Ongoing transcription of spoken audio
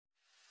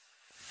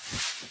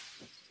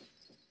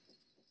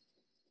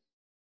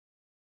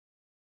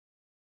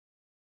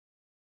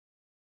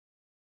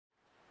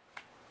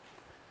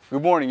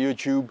Good morning,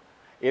 YouTube.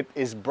 It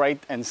is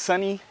bright and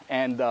sunny,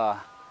 and I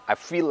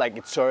feel like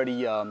it's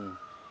already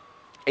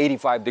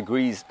 85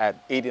 degrees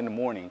at 8 in the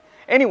morning.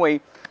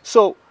 Anyway,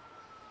 so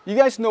you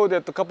guys know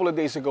that a couple of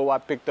days ago I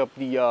picked up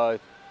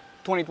the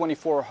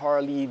 2024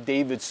 Harley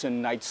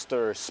Davidson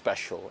Nightster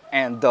Special,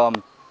 and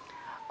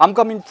I'm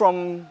coming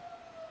from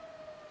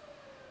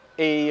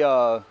a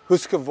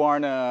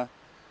Husqvarna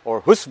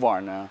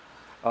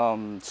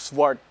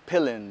Svart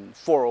Pillen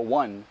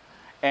 401,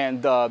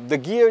 and the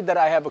gear that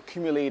I have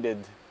accumulated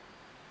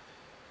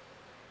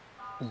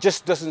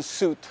just doesn't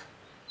suit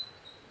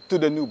to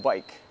the new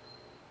bike.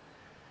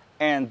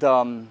 And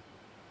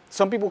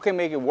some people can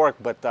make it work,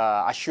 but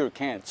I sure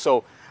can't.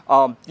 So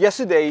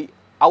yesterday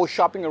I was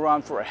shopping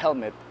around for a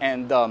helmet,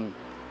 and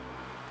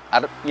I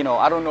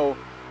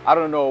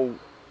don't know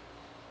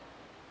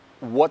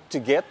what to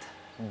get,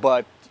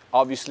 but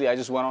obviously I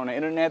just went on the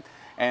internet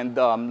and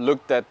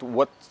looked at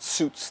what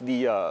suits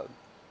the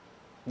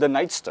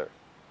Nightster.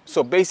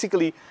 So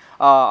basically,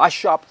 I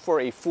shopped for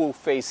a full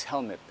face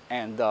helmet,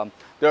 and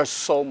there's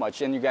so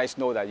much, and you guys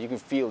know that, you can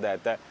feel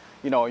that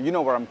you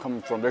know where I'm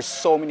coming from. There's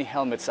so many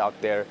helmets out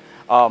there.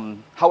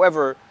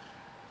 However,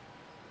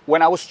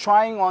 when I was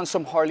trying on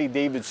some Harley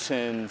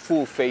Davidson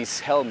full face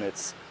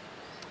helmets,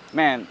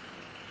 man,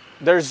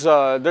 there's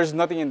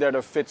nothing in there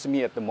that fits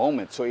me at the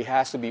moment, so it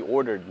has to be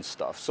ordered and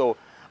stuff. So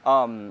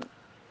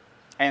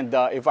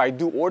if I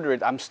do order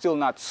it, I'm still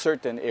not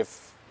certain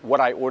if what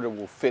I order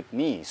will fit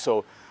me.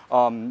 So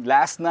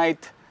last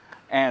night,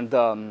 and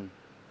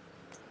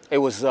it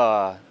was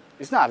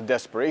it's not a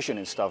desperation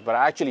and stuff, but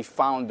I actually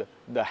found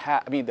the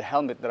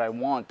helmet that I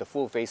want, the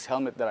full face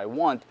helmet that I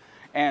want,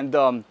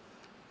 and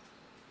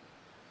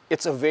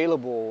it's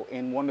available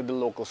in one of the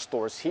local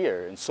stores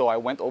here. And so I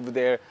went over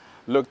there,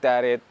 looked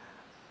at it,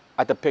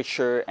 at the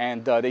picture,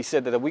 and they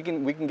said that we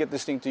can get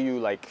this thing to you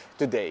like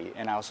today.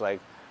 And I was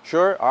like,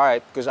 sure, all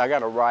right, because I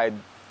got a ride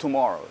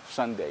tomorrow,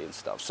 Sunday and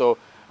stuff. So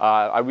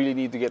I really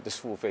need to get this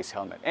full face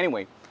helmet.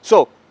 Anyway,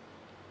 so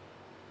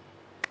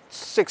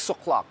 6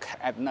 o'clock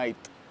at night,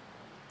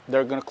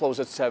 they're gonna close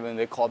at 7.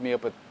 They called me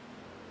up at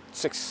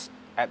 6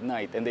 at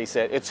night and they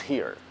said it's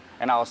here.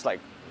 And I was like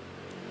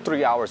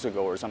 3 hours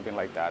ago or something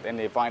like that, and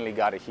they finally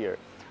got it here,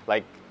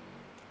 like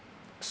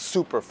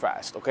super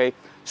fast. Okay,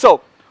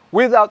 so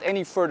without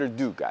any further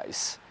ado,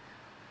 guys,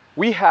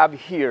 we have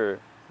here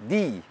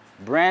the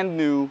brand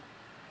new,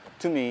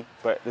 to me,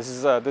 but this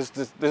is a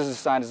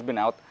sign that's been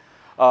out.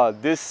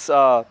 This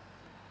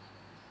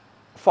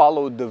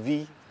followed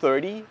the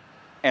V30,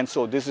 and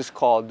so this is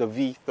called the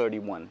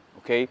V31.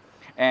 Okay,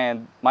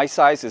 and my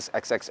size is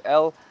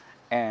XXL,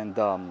 and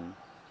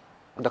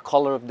the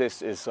color of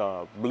this is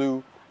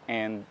blue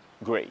and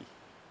gray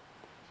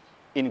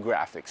in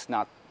graphics,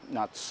 not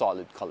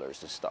solid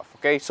colors and stuff.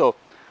 Okay, so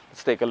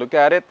let's take a look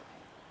at it.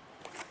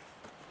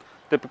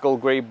 Typical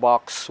gray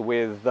box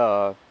with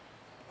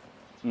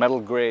metal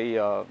gray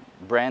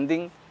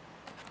branding.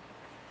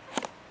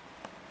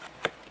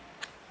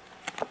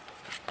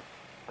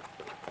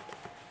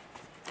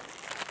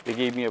 They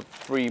gave me a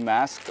free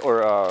mask,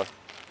 or a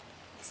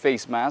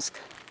face mask.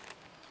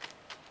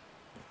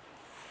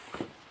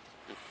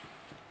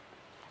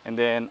 And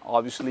then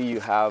obviously you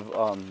have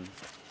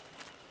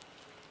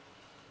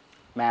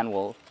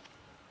manual.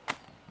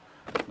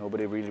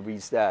 Nobody really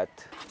reads that.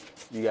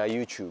 You got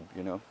YouTube,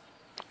 you know.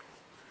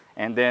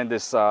 And then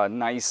this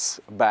nice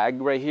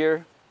bag right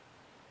here,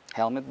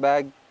 helmet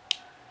bag.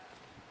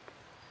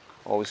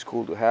 Always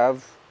cool to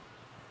have.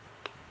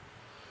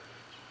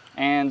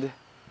 And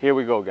here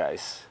we go,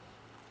 guys.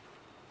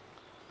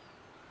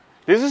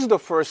 This is the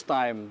first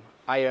time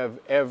I have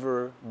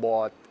ever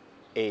bought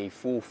a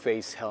full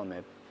face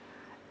helmet.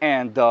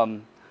 And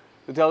to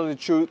tell you the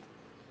truth,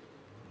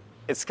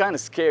 it's kind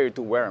of scary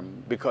to wear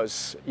them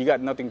because you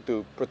got nothing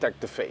to protect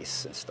the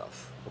face and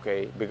stuff,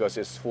 okay? Because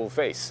it's full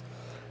face.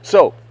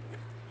 So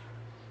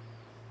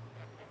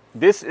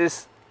this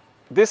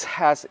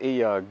has a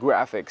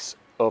graphics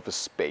of a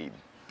spade.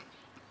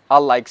 I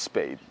like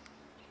spade.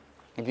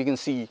 If you can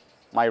see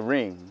my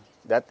ring,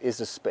 that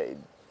is a spade,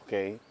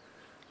 okay?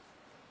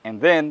 And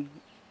then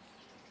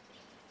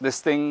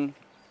this thing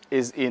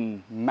is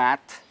in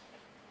matte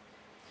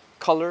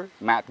color,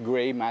 matte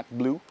gray, matte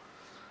blue,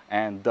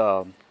 and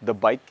the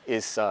bike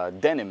is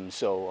denim,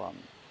 so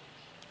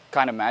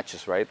kind of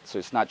matches, right? So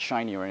it's not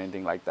shiny or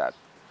anything like that.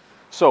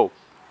 So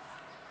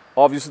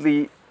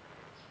obviously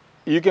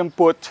you can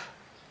put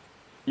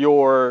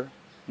your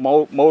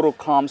motor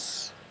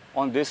comms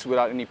on this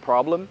without any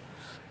problem.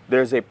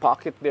 There's a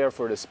pocket there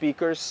for the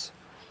speakers,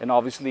 and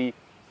obviously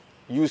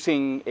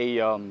using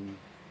a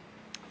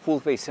full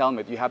face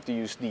helmet, you have to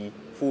use the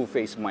full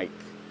face mic.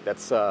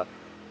 That's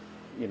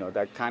you know,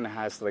 that kind of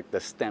has like the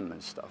stem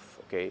and stuff.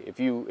 Okay, if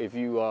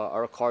you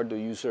are a cardo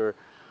user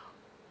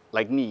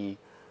like me,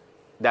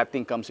 that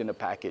thing comes in a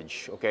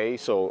package. Okay,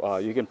 so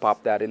you can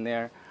pop that in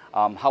there.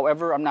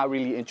 However, I'm not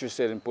really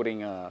interested in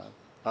putting a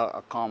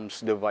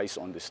comms device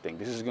on this thing.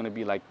 This is going to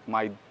be like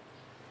my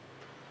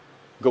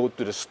go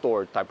to the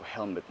store type of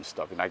helmet and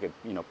stuff, and I could,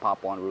 you know,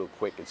 pop on real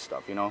quick and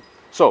stuff, you know.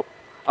 So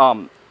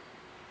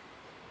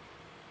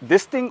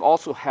This thing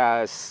also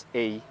has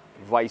a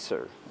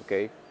visor,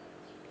 okay,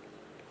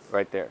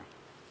 right there.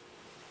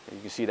 You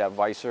can see that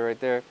visor right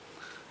there,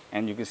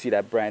 and you can see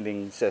that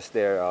branding says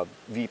there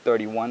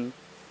V31.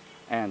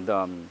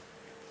 And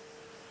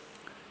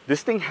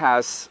this thing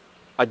has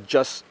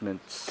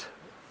adjustments.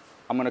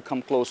 I'm gonna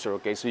come closer,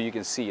 okay, so you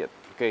can see it,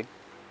 okay.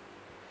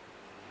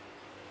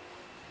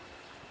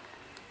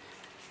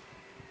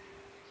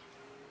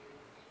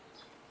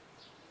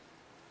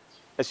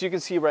 As you can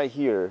see right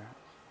here,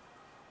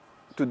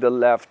 to the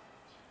left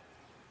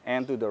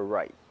and to the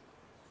right,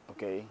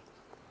 okay.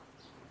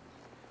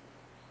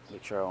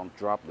 Make sure I don't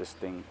drop this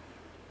thing.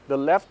 The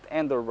left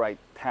and the right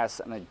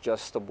has an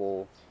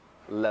adjustable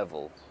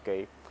level,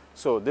 okay.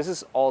 So this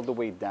is all the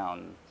way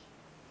down,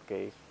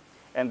 okay.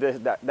 And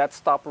that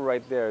stopper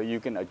right there, you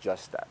can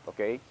adjust that,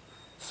 okay.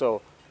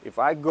 So if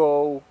I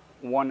go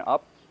one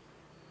up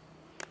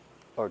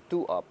or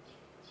two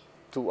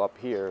up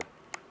here,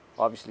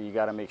 obviously you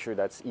got to make sure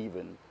that's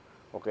even,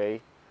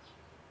 okay.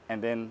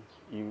 And then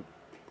you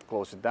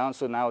close it down.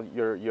 So now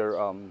your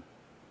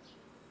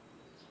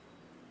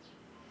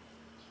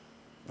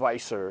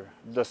visor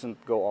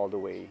doesn't go all the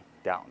way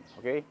down,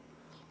 okay.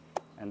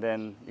 And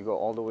then you go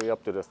all the way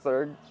up to the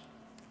third,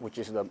 which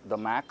is the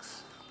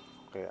max.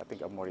 Okay, I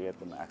think I'm already at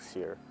the max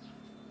here,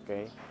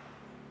 okay.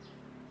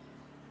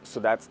 So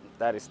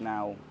that is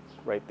now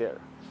right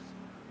there.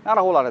 Not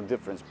a whole lot of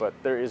difference, but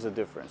there is a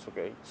difference,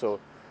 okay.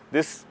 So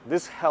this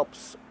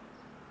helps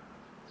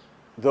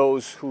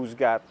those who's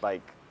got,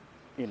 like,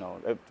 you know,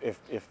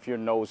 if your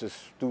nose is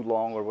too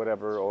long or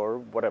whatever,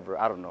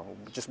 I don't know,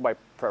 just by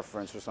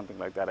preference or something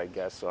like that, I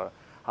guess, or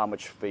how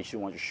much face you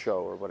want to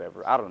show or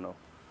whatever, I don't know.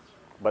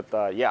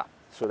 But yeah,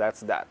 so that's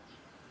that.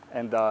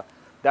 And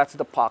that's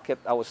the pocket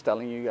I was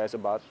telling you guys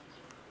about,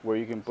 where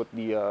you can put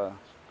the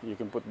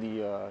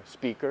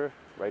speaker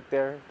right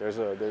there. There's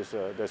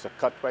a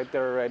cut right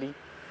there already,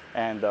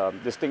 and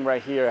this thing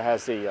right here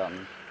has a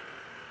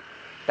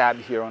tab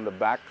here on the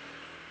back,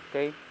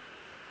 okay.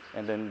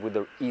 And then with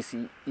the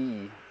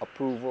ECE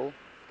approval,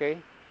 okay.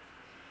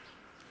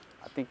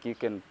 I think you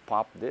can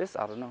pop this.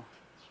 I don't know.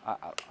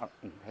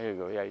 Here you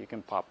go. Yeah, you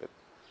can pop it.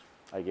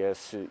 I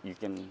guess you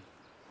can.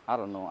 I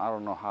don't know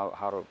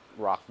how to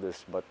rock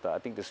this, but I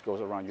think this goes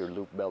around your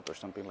loop belt or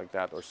something like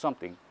that, or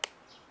something.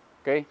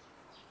 Okay,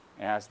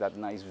 it has that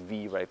nice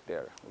V right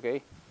there.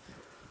 Okay,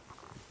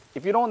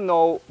 if you don't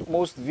know,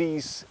 most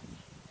V's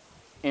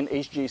in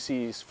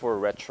HJC is for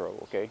retro.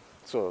 Okay,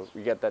 so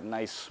you get that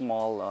nice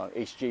small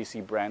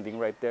HJC branding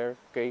right there.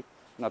 Okay,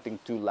 nothing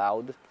too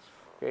loud.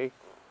 Okay,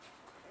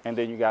 and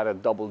then you got a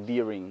double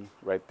D-ring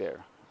right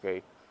there.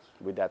 Okay,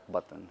 with that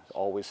button,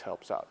 always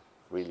helps out.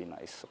 Really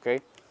nice.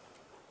 Okay.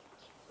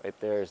 Right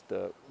there is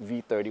the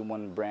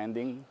V31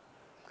 branding,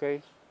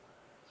 okay?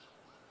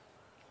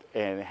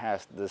 And it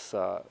has this,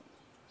 I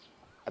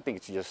think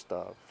it's just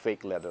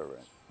fake leather,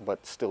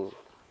 but still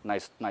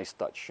nice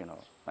touch, you know,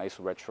 nice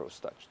retro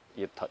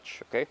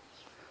touch, okay?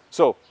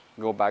 So,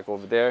 go back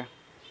over there.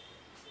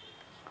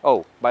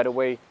 Oh, by the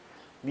way,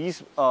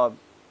 these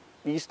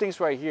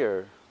things right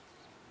here,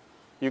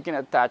 you can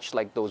attach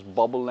like those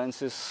bubble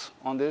lenses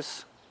on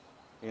this,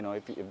 you know,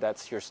 if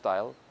that's your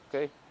style,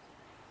 okay?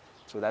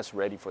 So that's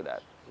ready for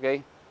that.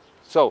 Okay,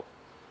 so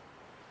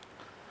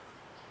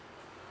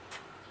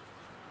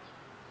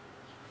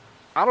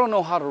I don't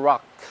know how to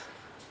rock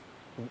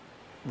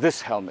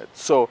this helmet,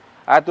 so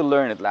I had to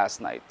learn it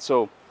last night.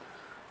 So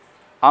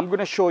I'm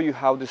gonna show you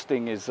how this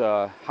thing is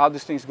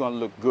gonna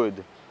look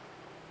good.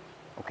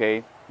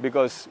 Okay,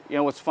 because you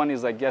know what's funny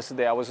is, like,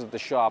 yesterday I was at the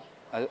shop,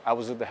 I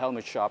was at the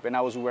helmet shop, and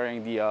I was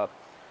wearing the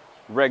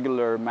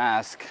regular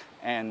mask,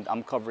 and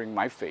I'm covering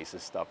my face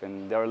and stuff,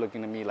 and they were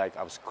looking at me like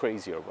I was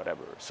crazy or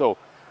whatever. So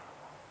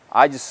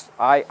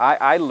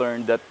I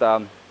learned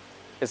that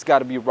it's got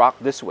to be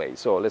rocked this way,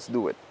 so let's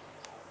do it.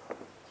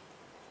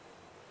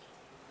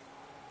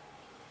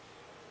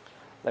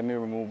 Let me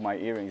remove my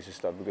earrings and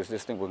stuff, because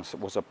this thing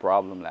was a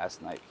problem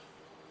last night.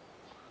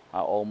 I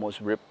almost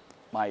ripped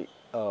my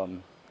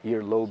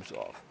earlobes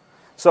off.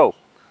 So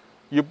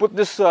you put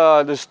this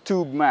this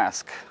tube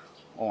mask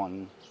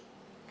on,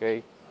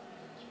 okay.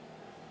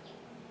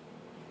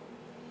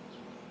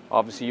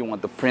 Obviously you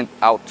want the print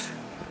out.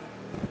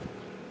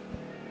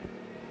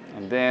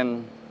 And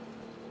then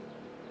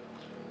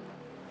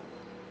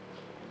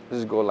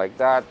just go like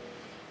that.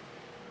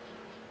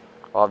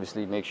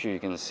 Obviously make sure you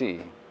can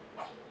see.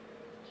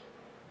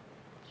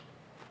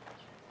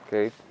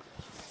 Okay.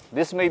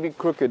 This may be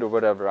crooked or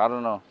whatever, I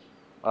don't know.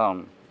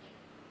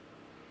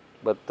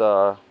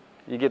 But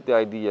you get the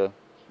idea.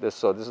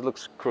 This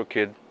looks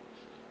crooked.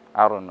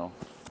 I don't know.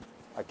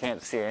 I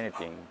can't see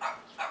anything.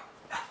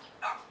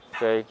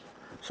 Okay.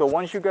 So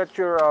once you got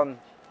your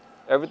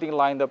everything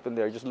lined up in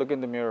there, just look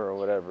in the mirror or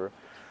whatever.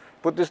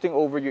 Put this thing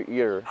over your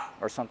ear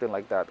or something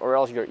like that, or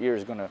else your ear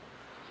is gonna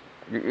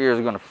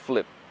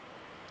flip.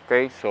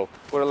 Okay, so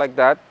put it like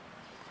that,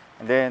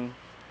 and then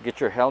get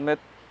your helmet.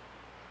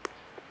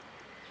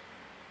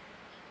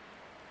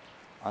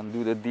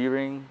 Undo the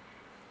D-ring.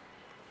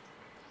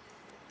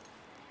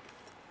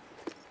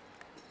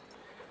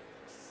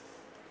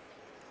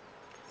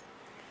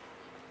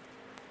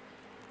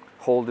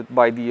 hold it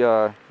by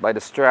the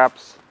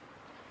straps.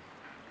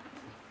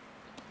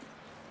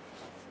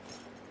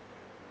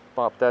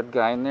 Pop that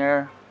guy in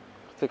there.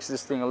 Fix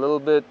this thing a little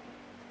bit.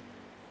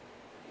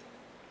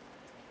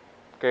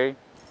 Okay.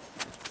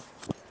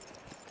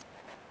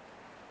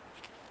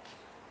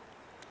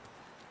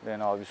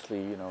 Then obviously,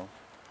 you know,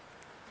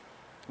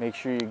 make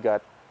sure you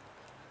got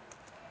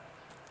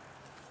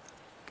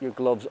your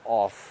gloves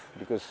off,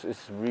 because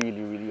it's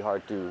really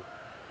hard to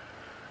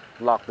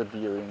lock the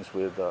D-rings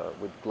with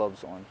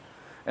gloves on.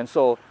 And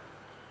so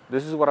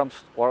this is what I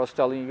was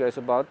telling you guys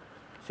about.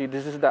 See,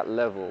 this is that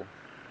level.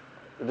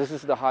 This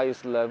is the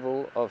highest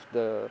level of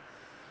the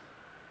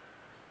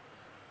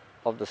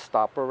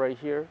stopper right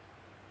here.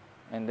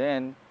 And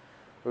then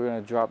we're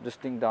gonna drop this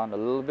thing down a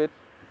little bit.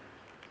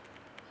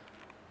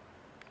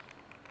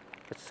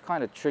 It's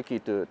kind of tricky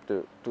to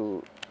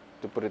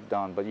put it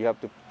down, but you have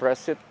to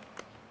press it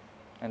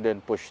and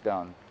then push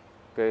down,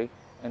 okay?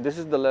 And this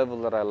is the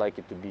level that I like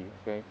it to be,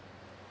 okay?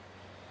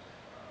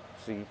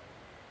 See?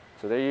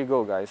 So there you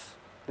go, guys.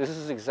 This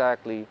is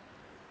exactly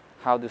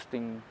how this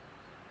thing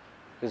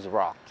is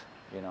rocked,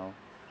 you know?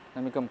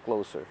 Let me come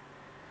closer.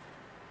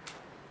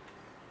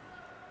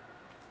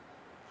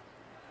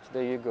 So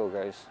there you go,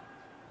 guys.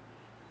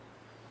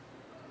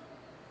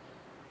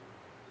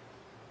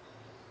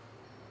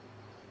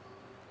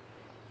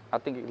 I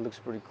think it looks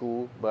pretty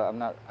cool, but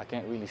I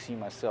can't really see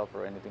myself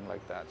or anything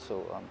like that.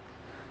 So I'm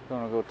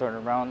gonna go turn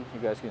around. You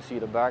guys can see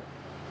the back.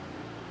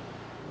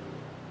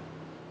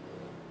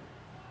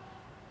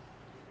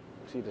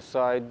 See the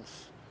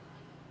sides,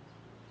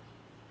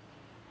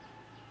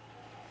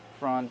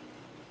 front,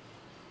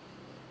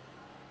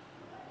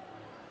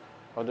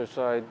 other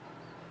side.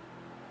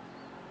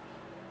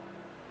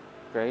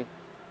 Okay.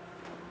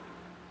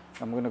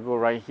 I'm gonna go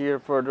right here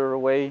further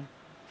away.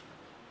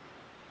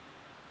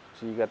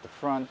 So you got the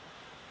front,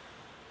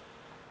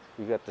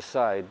 you got the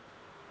side,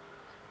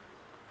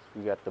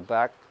 you got the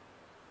back,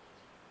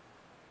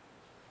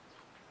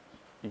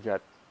 you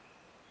got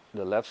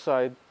the left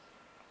side,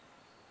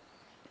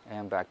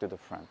 and back to the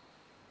front.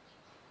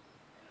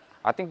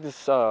 I think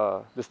this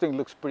thing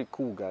looks pretty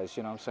cool, guys.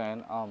 You know what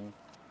I'm saying?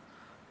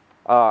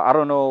 I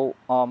don't know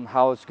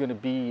how it's gonna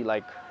be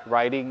like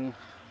riding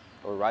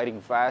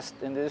fast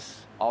in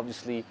this.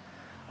 Obviously,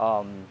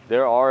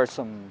 there are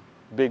some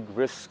big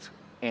risks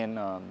in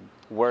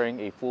wearing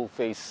a full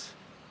face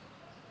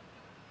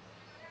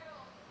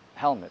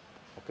helmet,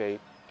 okay?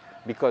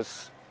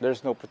 Because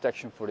there's no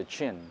protection for the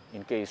chin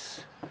in case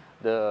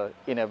the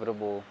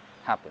inevitable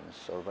happens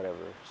or whatever.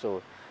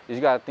 So you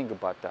just gotta think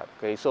about that,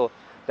 okay? So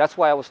that's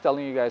why I was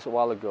telling you guys a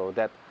while ago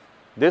that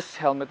this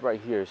helmet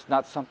right here is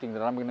not something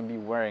that I'm gonna be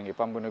wearing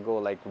if I'm gonna go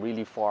like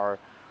really far,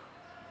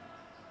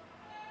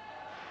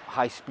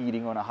 high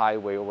speeding on a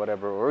highway or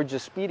whatever, or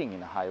just speeding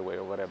in a highway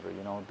or whatever,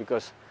 you know,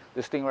 because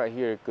this thing right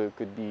here could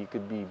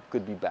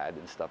be bad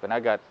and stuff. And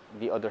I got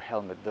the other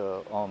helmet,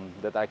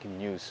 that I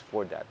can use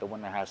for that, the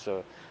one that has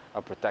a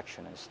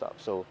protection and stuff.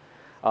 So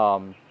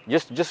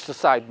just a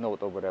side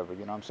note or whatever,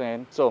 you know what I'm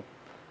saying? So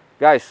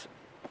guys,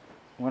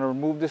 I'm gonna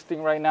remove this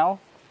thing right now,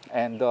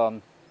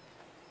 and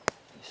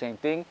same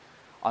thing,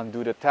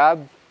 undo the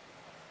tab,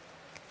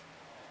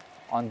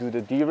 undo the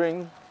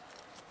D-ring,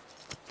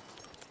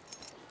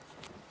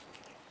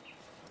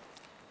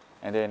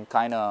 and then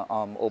kind of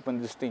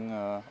open this thing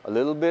a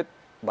little bit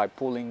by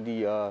pulling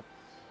the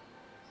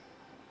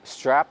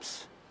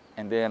straps,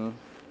 and then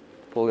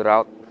pull it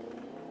out,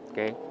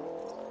 okay?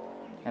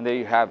 And there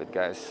you have it,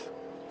 guys.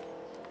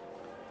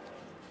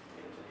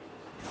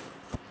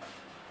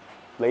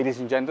 Ladies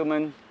and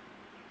gentlemen,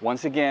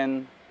 once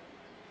again,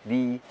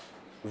 the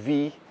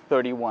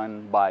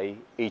V31 by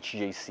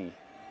HJC.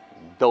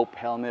 Dope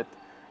helmet,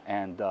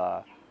 and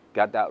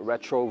got that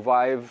retro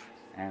vibe.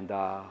 And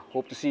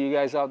hope to see you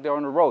guys out there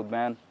on the road,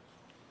 man.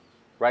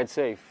 Ride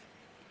safe.